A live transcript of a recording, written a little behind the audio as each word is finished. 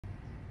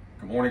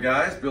Good morning,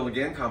 guys. Bill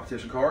again,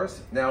 Competition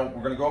Cars. Now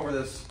we're going to go over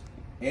this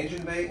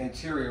engine bay,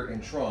 interior,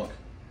 and trunk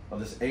of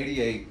this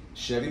 88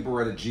 Chevy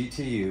Beretta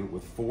GTU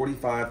with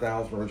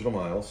 45,000 original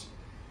miles.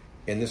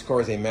 And this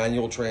car is a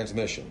manual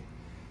transmission.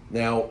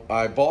 Now,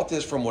 I bought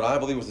this from what I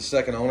believe was the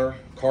second owner.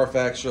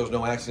 Carfax shows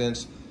no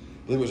accidents.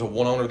 I believe it was a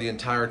one owner the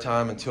entire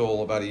time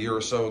until about a year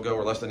or so ago,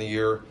 or less than a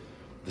year.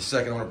 The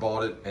second owner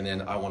bought it, and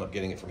then I wound up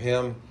getting it from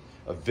him.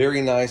 A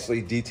very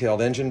nicely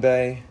detailed engine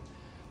bay.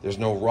 There's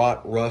no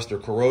rot, rust, or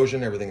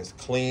corrosion. Everything is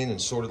clean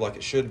and sorted like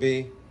it should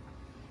be.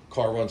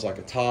 Car runs like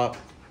a top.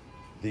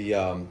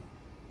 The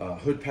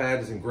hood pad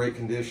is in great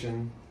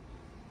condition.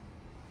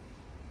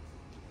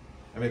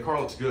 I mean, the car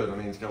looks good. I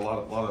mean, it's got a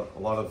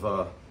lot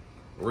of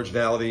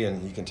originality,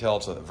 and you can tell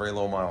it's a very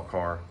low mile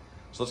car.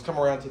 So let's come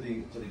around to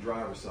the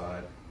driver's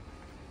side.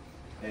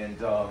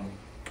 And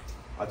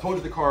I told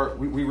you the car,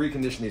 we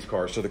reconditioned these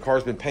cars. So the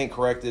car's been paint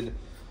corrected.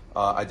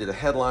 I did a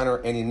headliner.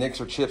 Any nicks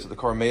or chips that the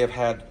car may have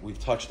had, we've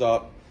touched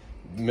up.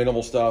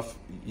 Minimal stuff.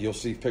 You'll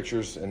see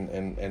pictures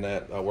and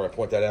that where I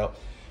point that out.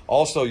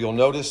 Also, you'll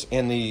notice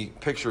in the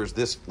pictures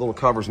this little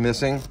cover's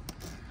missing.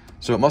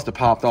 So it must have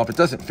popped off. It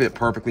doesn't fit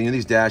perfectly.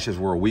 These dashes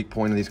were a weak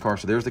point in these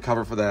cars. So there's the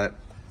cover for that.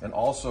 And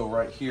also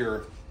right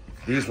here,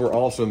 these were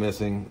also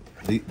missing.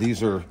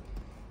 They're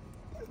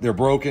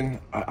broken.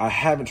 I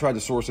haven't tried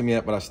to source them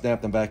yet, but I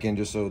snapped them back in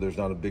just so there's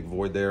not a big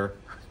void there.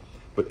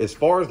 But as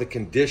far as the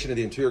condition of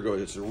the interior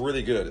goes, it's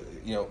really good.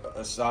 You know,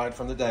 aside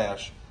from the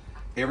dash,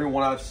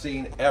 everyone I've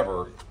seen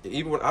ever,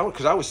 even when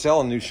because I was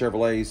selling new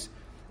Chevrolets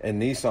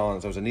and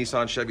Nissans. I was a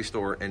Nissan Chevy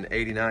store in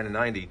 '89 and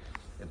 '90,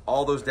 and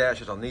all those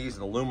dashes on these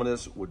and the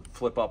Luminous would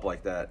flip up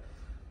like that.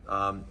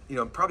 You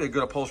know, probably a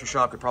good upholstery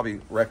shop could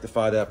probably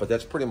rectify that, but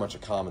that's pretty much a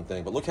common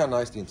thing. But look how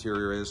nice the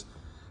interior is.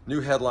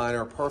 New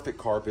headliner, perfect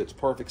carpets,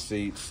 perfect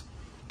seats,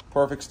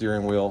 perfect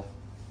steering wheel.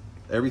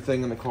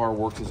 Everything in the car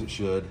works as it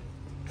should.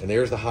 And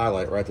there's the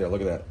highlight right there.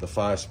 Look at that, the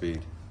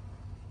 5-speed.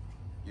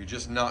 You're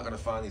just not going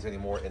to find these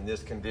anymore in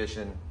this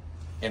condition,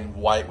 in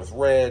white with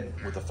red,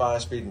 with the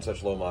 5-speed and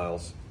such low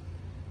miles.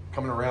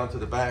 Coming around to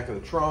the back of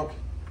the trunk,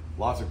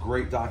 lots of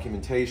great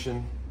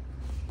documentation.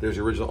 There's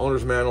the original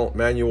owner's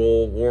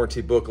manual,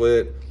 warranty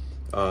booklet,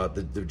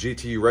 the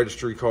GTU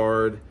registry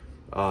card,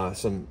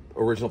 some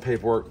original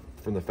paperwork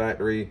from the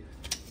factory,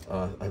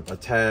 a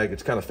tag.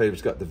 It's kind of faded.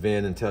 It's got the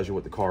VIN and tells you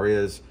what the car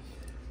is.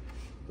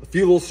 A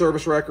few little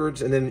service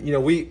records, and then, you know,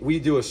 we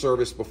do a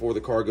service before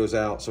the car goes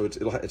out, so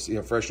it's you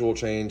know, fresh oil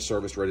change,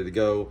 service ready to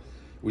go.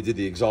 We did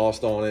the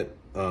exhaust on it,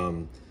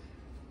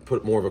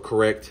 put more of a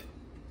correct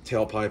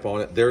tailpipe on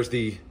it. There's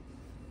the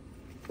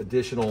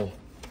additional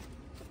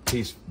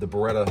piece, the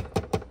Beretta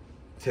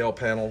tail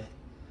panel,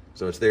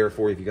 so it's there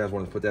for you if you guys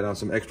want to put that on.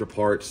 Some extra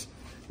parts.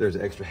 There's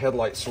an extra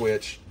headlight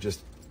switch.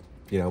 Just,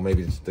 you know,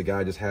 maybe the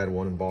guy just had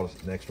one and bought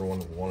an extra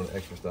one, wanted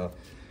extra stuff.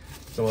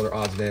 Some other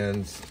odds and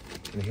ends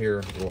in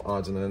here, little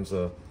odds and ends.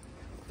 The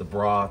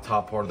bra,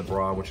 top part of the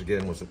bra, which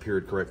again was the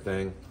period correct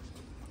thing.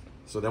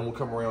 So then we'll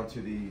come around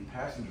to the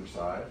passenger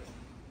side.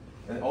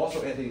 And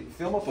also, Anthony,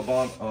 film up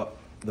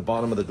the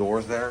bottom of the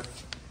doors there.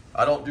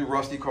 I don't do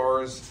rusty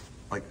cars.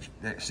 Like,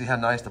 see how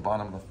nice the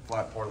bottom of the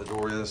flat part of the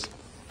door is?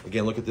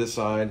 Again, look at this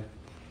side.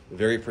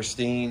 Very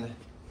pristine.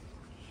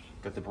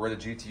 Got the Beretta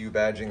GTU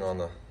badging on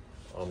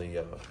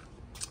the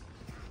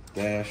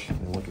dash.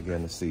 And look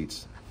again, the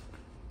seats.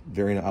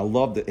 Very nice. I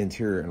love the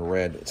interior in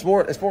red. It's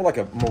more like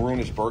a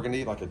maroonish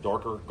burgundy, like a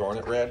darker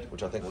garnet red,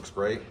 which I think looks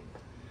great.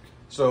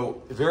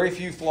 So very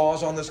few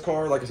flaws on this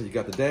car. Like I said, you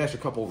got the dash, a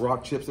couple of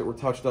rock chips that were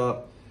touched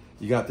up.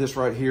 You got this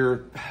right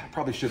here.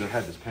 Probably should have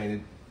had this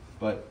painted,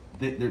 but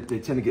they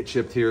tend to get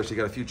chipped here. So you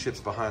got a few chips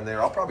behind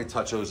there. I'll probably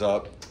touch those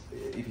up.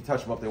 If you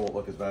touch them up, they won't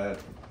look as bad.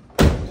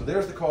 So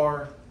there's the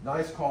car.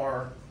 Nice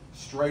car,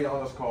 straight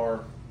honest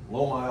car,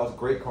 low miles,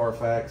 great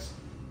Carfax,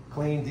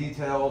 clean,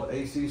 detailed,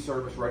 AC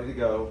service, ready to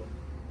go.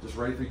 Just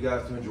ready for you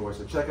guys to enjoy.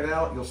 So check it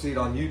out. You'll see it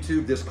on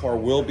YouTube. This car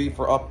will be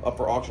up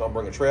for auction on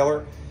Bring a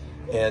Trailer.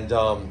 And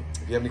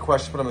if you have any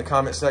questions, put them in the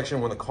comment section.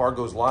 When the car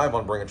goes live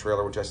on Bring a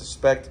Trailer, which I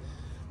suspect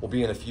will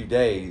be in a few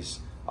days,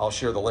 I'll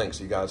share the link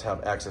so you guys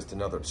have access to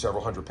another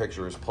several hundred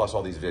pictures plus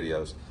all these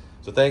videos.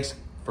 So thanks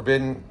for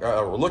bidding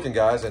or looking,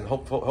 guys, and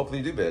hopefully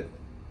you do bid.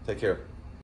 Take care.